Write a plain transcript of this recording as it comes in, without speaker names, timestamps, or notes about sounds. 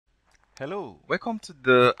Hello, welcome to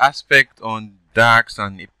the aspect on DAX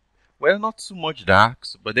and well, not too much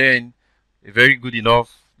DAX, but then a very good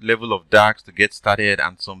enough level of DAX to get started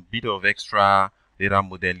and some bit of extra data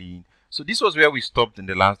modeling. So this was where we stopped in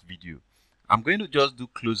the last video. I'm going to just do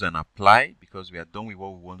close and apply because we are done with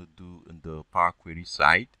what we want to do in the Power Query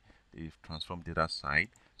side, the transform data side.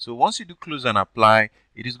 So once you do close and apply,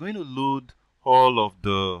 it is going to load all of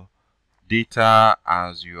the data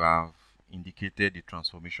as you have indicated the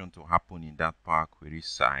transformation to happen in that Power Query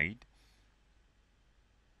side.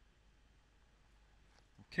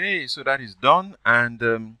 Okay, so that is done.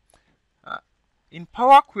 And in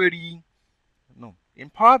Power Query, in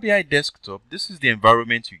Power BI Desktop, this is the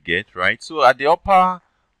environment you get, right? So at the upper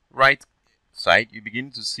right side, you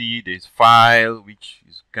begin to see this file, which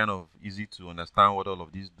is kind of easy to understand what all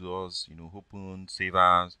of this does. Open, save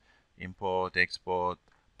as, import, export,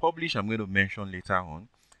 publish. I'm going to mention later on.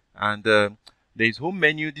 And there is home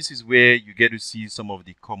menu. This is where you get to see some of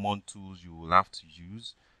the common tools you will have to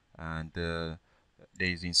use. And there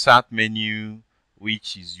is insert menu,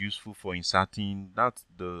 which is useful for inserting. That's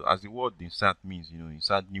as the word insert means,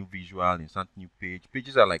 insert new visual, insert new page.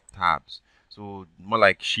 Pages are like tabs, so more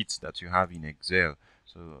like sheets that you have in Excel.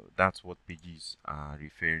 So that's what pages are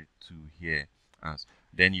referred to here as.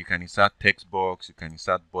 Then you can insert text box, you can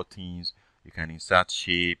insert buttons, you can insert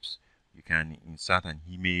shapes, you can insert an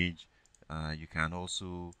image, you can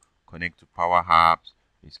also connect to Power Apps.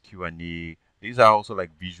 There's Q&A. These are also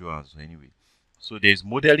like visuals anyway. So there's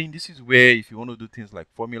modeling. This is where if you want to do things like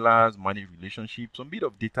formulas, manage relationships, some bit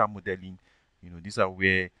of data modeling, these are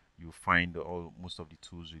where you find most of the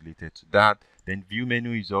tools related to that. Then view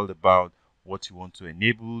menu is all about what you want to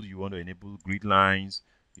enable. You want to enable grid lines,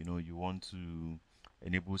 you want to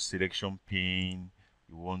enable selection pane,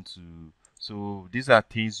 you want to, so these are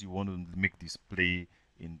things you want to make display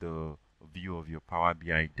in the view of your Power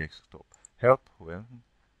BI desktop. Help, well,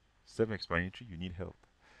 self-explanatory, you need help.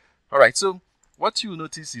 All right, so what you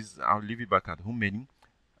notice is, I'll leave it back at home menu.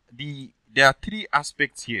 There are three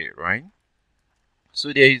aspects here, right?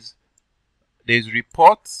 So there's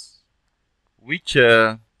reports, which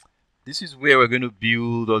this is where we're going to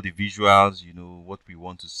build all the visuals, what we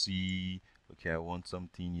want to see. Okay, I want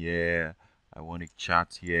something here, I want a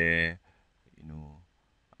chart here,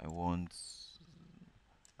 I want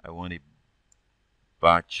a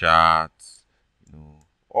bar chart,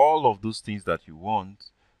 all of those things that you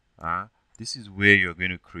want. This is where you're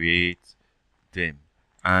going to create them.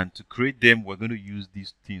 And to create them, we're going to use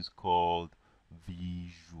these things called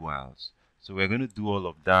visuals. So we're going to do all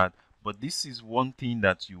of that. But this is one thing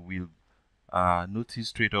that you will notice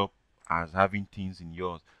straight up as having things in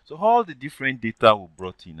yours. So all the different data we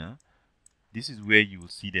brought in, this is where you will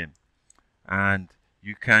see them. And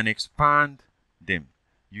you can expand them.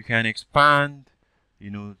 You can expand,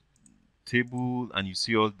 table, and you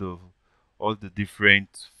see all the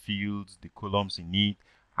different fields, the columns in it.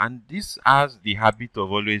 And this has the habit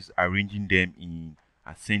of always arranging them in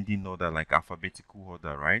ascending order, like alphabetical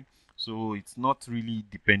order, right? So it's not really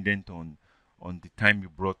dependent on the time you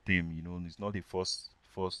brought them. It's not the first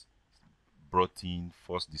brought in,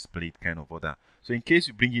 first displayed kind of order. So in case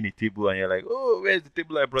you bring in a table and you're like, oh, where's the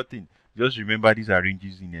table I brought in? Just remember these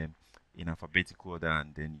arranges in alphabetical order,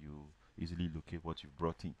 and then you easily locate what you've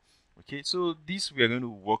brought in. Okay, so this we are going to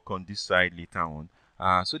work on this side later on.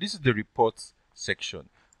 So this is the reports section.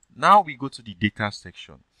 Now we go to the data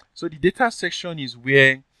section. So the data section is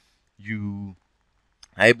where you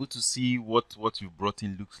are able to see what you've brought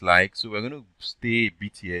in looks like. So we're going to stay a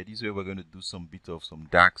bit here. This is where we're going to do some bit of some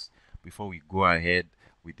DAX before we go ahead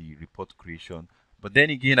with the report creation. But then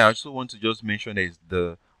again, I also want to just mention is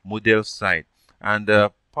the model side. And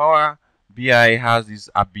Power BI has this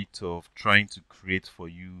habit of trying to create for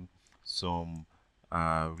you some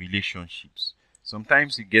relationships.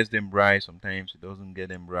 Sometimes it gets them right, sometimes it doesn't get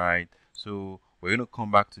them right. So we're going to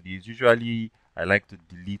come back to these. Usually I like to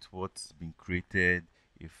delete what's been created,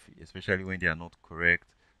 especially when they are not correct.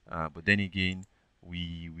 But then again,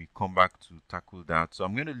 we come back to tackle that. So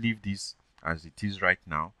I'm going to leave this as it is right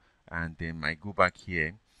now, and then I go back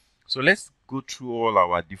here. So let's go through all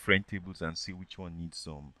our different tables and see which one needs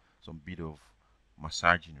some bit of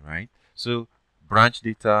massaging, right? So branch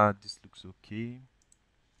data, this looks okay.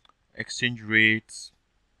 Exchange rates,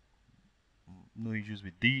 no issues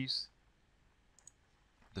with these.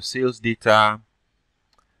 The sales data.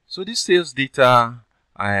 So this sales data,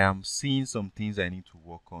 I am seeing some things I need to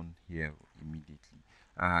work on here immediately.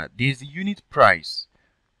 There's the unit price.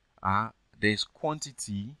 There's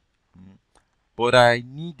quantity, but I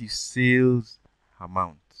need the sales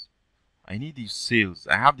amount. I need the sales.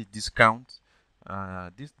 I have the discount,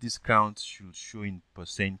 this discount should show in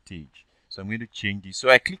percentage. So I'm going to change this. So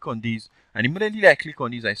I click on this, and immediately I click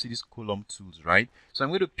on this, I see this column tools, right? So I'm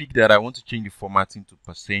going to pick that. I want to change the formatting to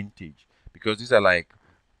percentage because these are like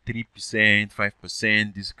 3%,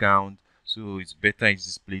 5% discount. So it's better it's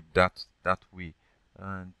displayed that way.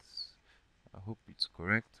 And I hope it's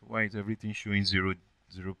correct. Why is everything showing 0%?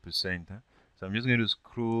 Huh? So I'm just going to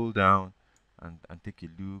scroll down and take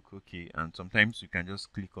a look. Okay, and sometimes you can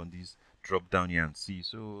just click on this drop down here and see.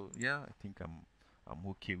 So yeah, I think I'm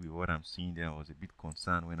okay with what I'm seeing there. I was a bit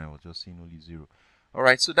concerned when I was just seeing only 0. All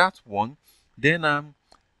right, so that's one. Then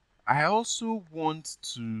I also want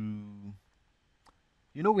to,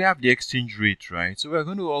 we have the exchange rate, right? So we're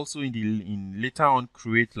going to also in later on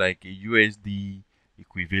create like a USD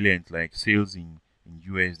equivalent, like sales in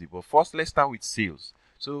USD. But first, let's start with sales.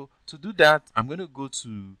 So to do that, I'm going to go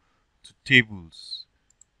to tables,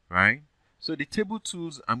 right? So the table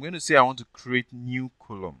tools, I'm going to say I want to create new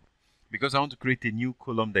column because I want to create a new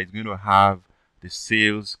column that is going to have the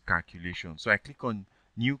sales calculation. So I click on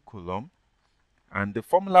new column, and the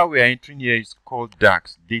formula we are entering here is called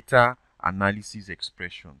DAX, Data Analysis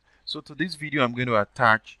Expression. So to this video, I'm going to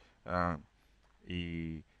attach a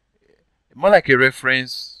more like a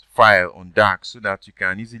reference file on DAX so that you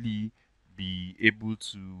can easily be able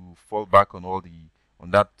to fall back on on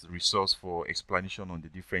that resource for explanation on the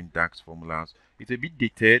different DAX formulas. It's a bit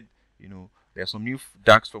dated, there are some new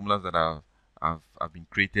DAX formulas that have been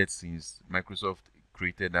created since Microsoft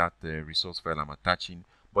created that resource file I'm attaching.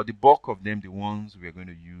 But the bulk of them, the ones we are going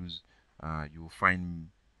to use, you'll find,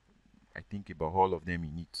 I think, about all of them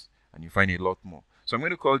in it, and you find a lot more. So I'm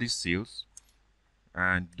going to call this sales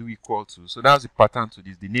and do equal to. So that's the pattern to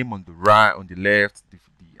this. The name on the right, on the left, the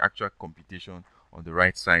actual computation on the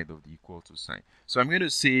right side of the equal to sign. So I'm going to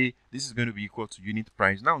say this is going to be equal to unit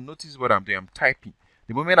price. Now notice what I'm doing. I'm typing.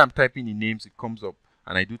 The moment I'm typing the names, it comes up,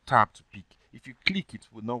 and I do tab to pick. If you click, it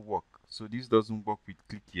will not work. So this doesn't work with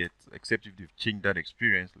click yet, except if they've changed that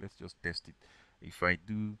experience. Let's just test it. If I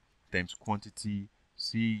do times quantity,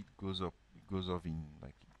 see, it goes up. It goes off in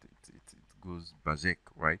like it goes berserk,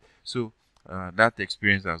 right? So that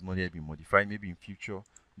experience has not yet been modified. Maybe in future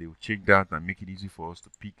they will check that and make it easy for us to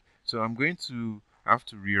pick. So I'm going to have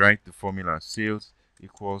to rewrite the formula. Sales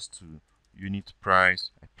equals to unit price.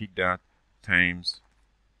 I pick that times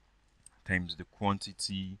the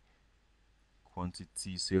quantity,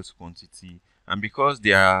 sales quantity, and because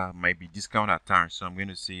there might be discount attached, so I'm going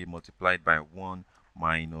to say multiplied by 1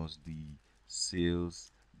 minus the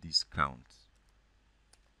sales discount.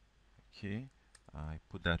 Okay, I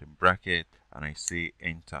put that in bracket and I say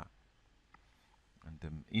enter, and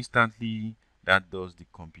then instantly that does the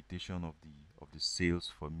computation of the sales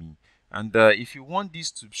for me. And if you want this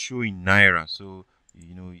to show in naira, so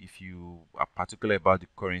if you are particular about the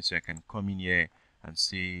currency, I can come in here and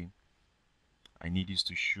say I need this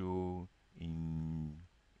to show in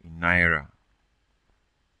naira,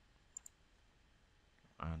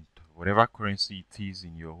 and whatever currency it is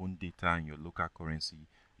in your own data and your local currency,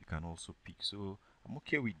 you can also pick. So I'm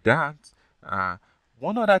okay with that.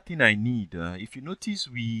 One other thing I need, if you notice,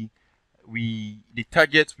 the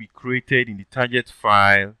target we created in the target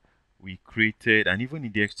file, we created, and even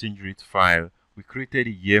in the exchange rate file, we created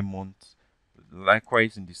a year month.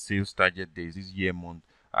 Likewise, in the sales target, there is this year month.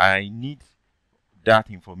 I need that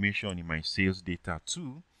information in my sales data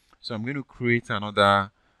too. So I'm going to create another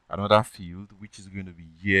field, which is going to be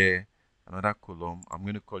year, another column. I'm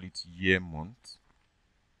going to call it year month.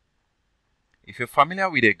 If you're familiar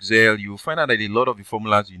with Excel, you'll find out that a lot of the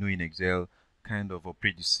formulas in Excel kind of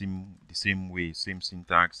operate the same way, same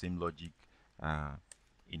syntax, same logic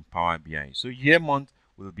in Power BI. So year month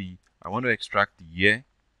will be, I want to extract the year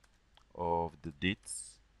of the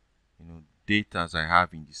dates, date as I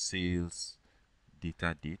have in the sales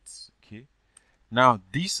data dates. Okay. Now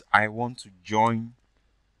this I want to join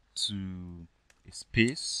to a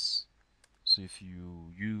space. So if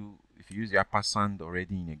you use the ampersand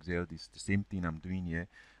already in Excel, it's the same thing I'm doing here.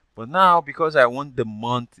 But now, because I want the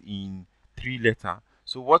month in 3-letter,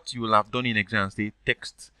 so what you will have done in Excel, say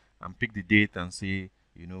text and pick the date and say,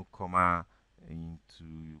 comma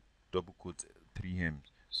into double quote 3M.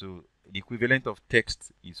 So the equivalent of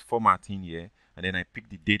text is formatting here, and then I pick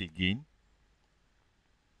the date again,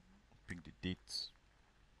 pick the date,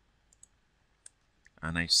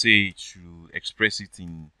 and I say it should express it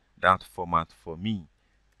in that format for me,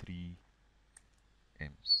 3Ms.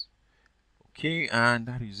 Okay, and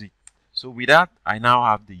that is it. So with that, I now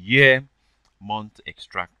have the year, month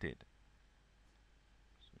extracted.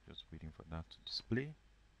 So just waiting for that to display.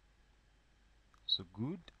 So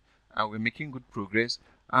good. We're making good progress.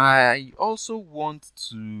 I also want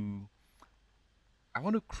to I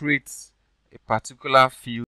want to create a particular field